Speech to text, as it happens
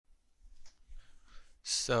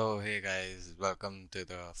Hey guys, welcome to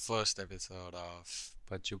the first episode of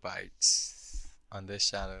Pachu Bites. On this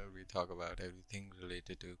channel, we talk about everything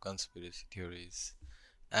related to conspiracy theories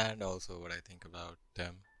and also what I think about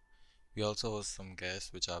them. We also host some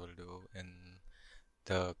guests, which I will do in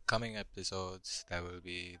the coming episodes. That will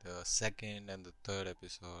be the second and the third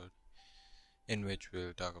episode, in which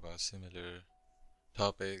we'll talk about similar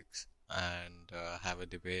topics and have a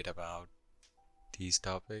debate about these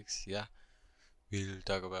topics. Yeah. We'll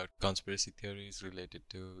talk about conspiracy theories related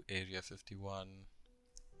to Area 51,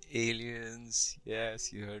 aliens.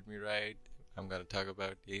 Yes, you heard me right. I'm gonna talk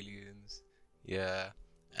about aliens. Yeah,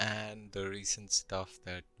 and the recent stuff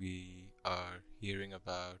that we are hearing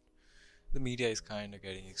about. The media is kind of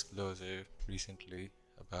getting explosive recently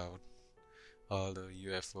about all the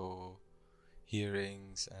UFO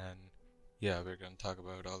hearings, and yeah, we're gonna talk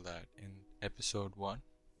about all that in episode 1.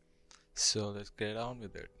 So let's get on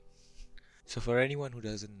with it. So, for anyone who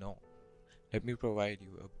doesn't know, let me provide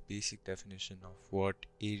you a basic definition of what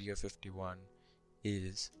Area 51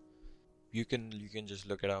 is. You can just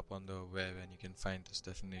look it up on the web and you can find this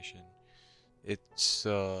definition. It's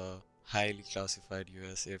a highly classified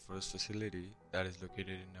US Air Force facility that is located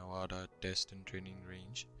in Nevada Test and Training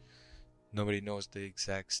Range. Nobody knows the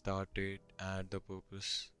exact start date and the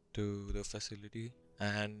purpose to the facility,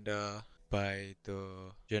 and by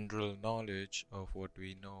the general knowledge of what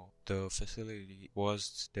we know, the facility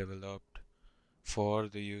was developed for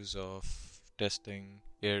the use of testing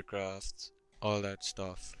aircrafts, all that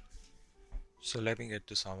stuff. So let me get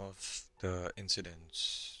to some of the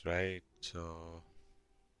incidents, right? So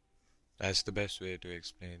that's the best way to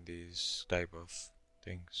explain these type of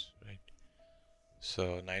things, right? So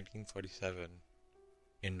 1947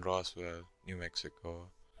 in Roswell, New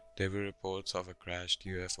Mexico, there were reports of a crashed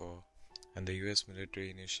UFO, and the US military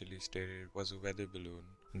initially stated it was a weather balloon.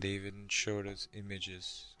 They even showed us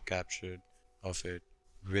images captured of it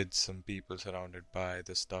with some people surrounded by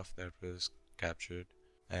the stuff that was captured,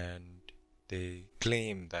 and they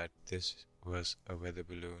claimed that this was a weather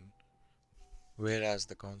balloon. Whereas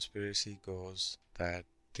the conspiracy goes that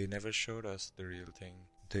they never showed us the real thing.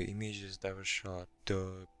 The images that were shot,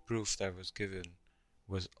 the proof that was given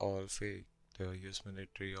was all fake. The US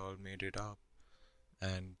military all made it up.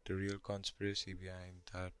 And the real conspiracy behind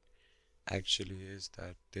that actually is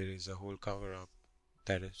that there is a whole cover up,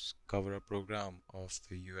 that is cover up program of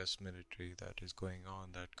the US military that is going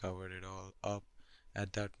on, that covered it all up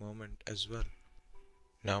at that moment as well.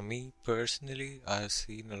 Now me personally, I've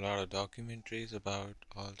seen a lot of documentaries about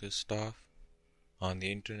all this stuff on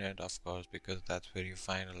the internet, of course, because that's where you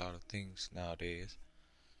find a lot of things nowadays.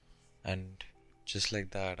 And just like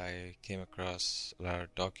that, I came across a lot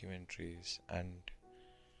of documentaries, and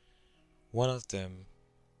one of them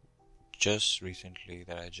just recently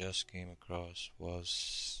that I just came across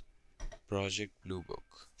was Project Blue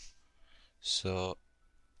Book. So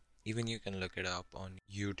even you can look it up on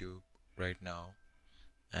YouTube right now,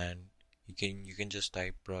 and you can just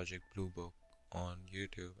type Project Blue Book on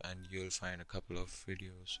YouTube and you'll find a couple of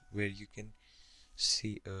videos where you can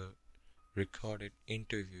see a recorded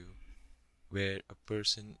interview where a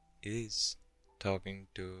person is talking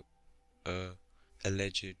to a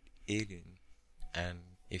alleged alien, and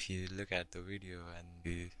if you look at the video and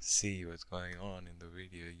you see what's going on in the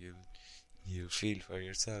video, you'll feel for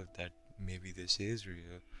yourself that maybe this is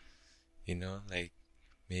real. Like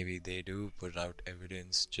maybe they do put out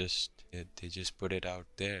evidence, just they just put it out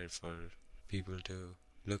there for people to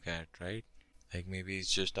look at, right? Like maybe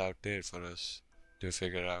it's just out there for us to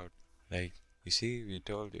figure out. Like, you see, we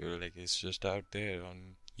told you, like, it's just out there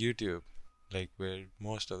on YouTube, like where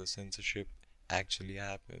most of the censorship actually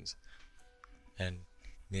happens. And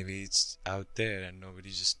maybe it's out there and nobody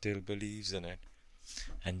just still believes in it.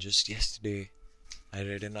 And just yesterday, I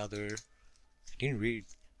didn't read,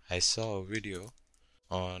 I saw a video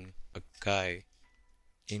on a guy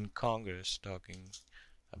in Congress talking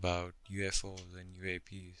about UFOs and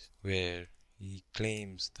UAPs, where he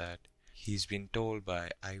claims that he's been told by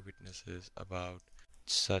eyewitnesses about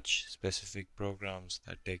such specific programs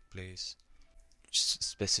that take place,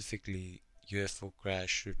 specifically UFO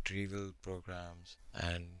crash retrieval programs.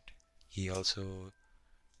 And he also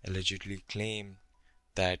allegedly claimed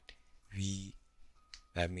that we,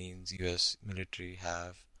 that means US military,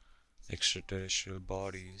 have extraterrestrial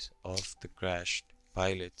bodies of the crashed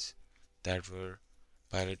pilots that were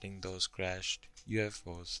piloting those crashed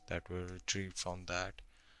UFOs that were retrieved from that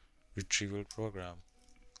retrieval program.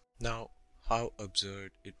 Now, how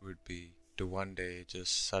absurd it would be to one day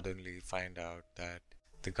just suddenly find out that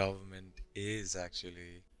the government is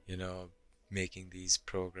actually, making these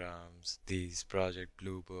programs, these Project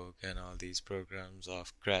Blue Book and all these programs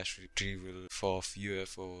of crash retrieval for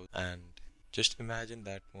UFOs. And just imagine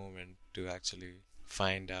that moment to actually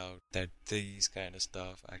find out that these kind of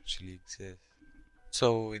stuff actually exist.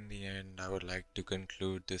 So, in the end, I would like to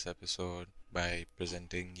conclude this episode by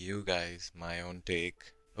presenting you guys my own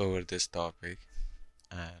take over this topic.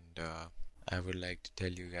 And I would like to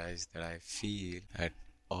tell you guys that I feel that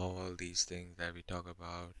all these things that we talk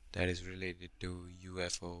about that is related to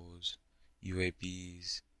UFOs,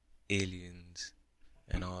 UAPs, aliens,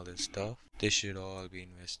 and all this stuff, this should all be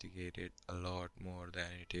investigated a lot more than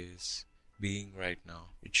it is being right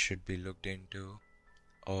now. It should be looked into.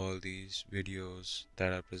 All these videos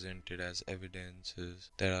that are presented as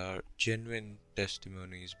evidences, that are genuine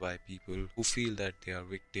testimonies by people who feel that they are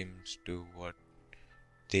victims to what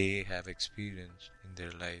they have experienced in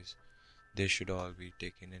their lives, they should all be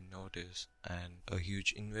taken in notice, and a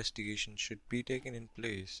huge investigation should be taken in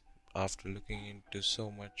place after looking into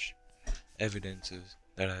so much evidences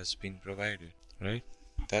that has been provided, right?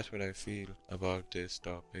 That's what I feel about this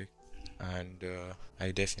topic, and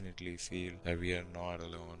I definitely feel that we are not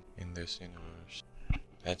alone in this universe.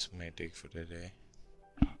 That's my take for today.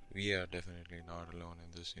 We are definitely not alone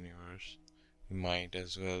in this universe. We might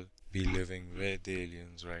as well be living with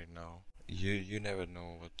aliens right now. You never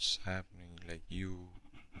know what's happening. Like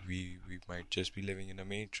we might just be living in a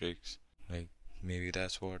matrix. Like maybe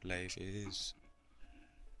that's what life is.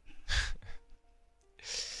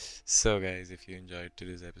 So guys, if you enjoyed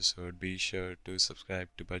today's episode, be sure to subscribe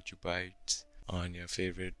to Baju Bites on your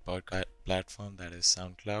favorite podcast platform, that is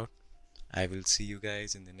SoundCloud. I will see you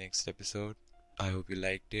guys in the next episode. I hope you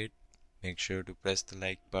liked it. Make sure to press the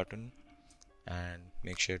like button and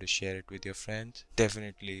make sure to share it with your friends.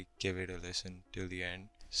 Definitely give it a listen till the end.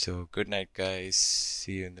 So good night guys.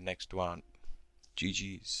 See you in the next one.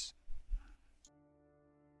 GG's.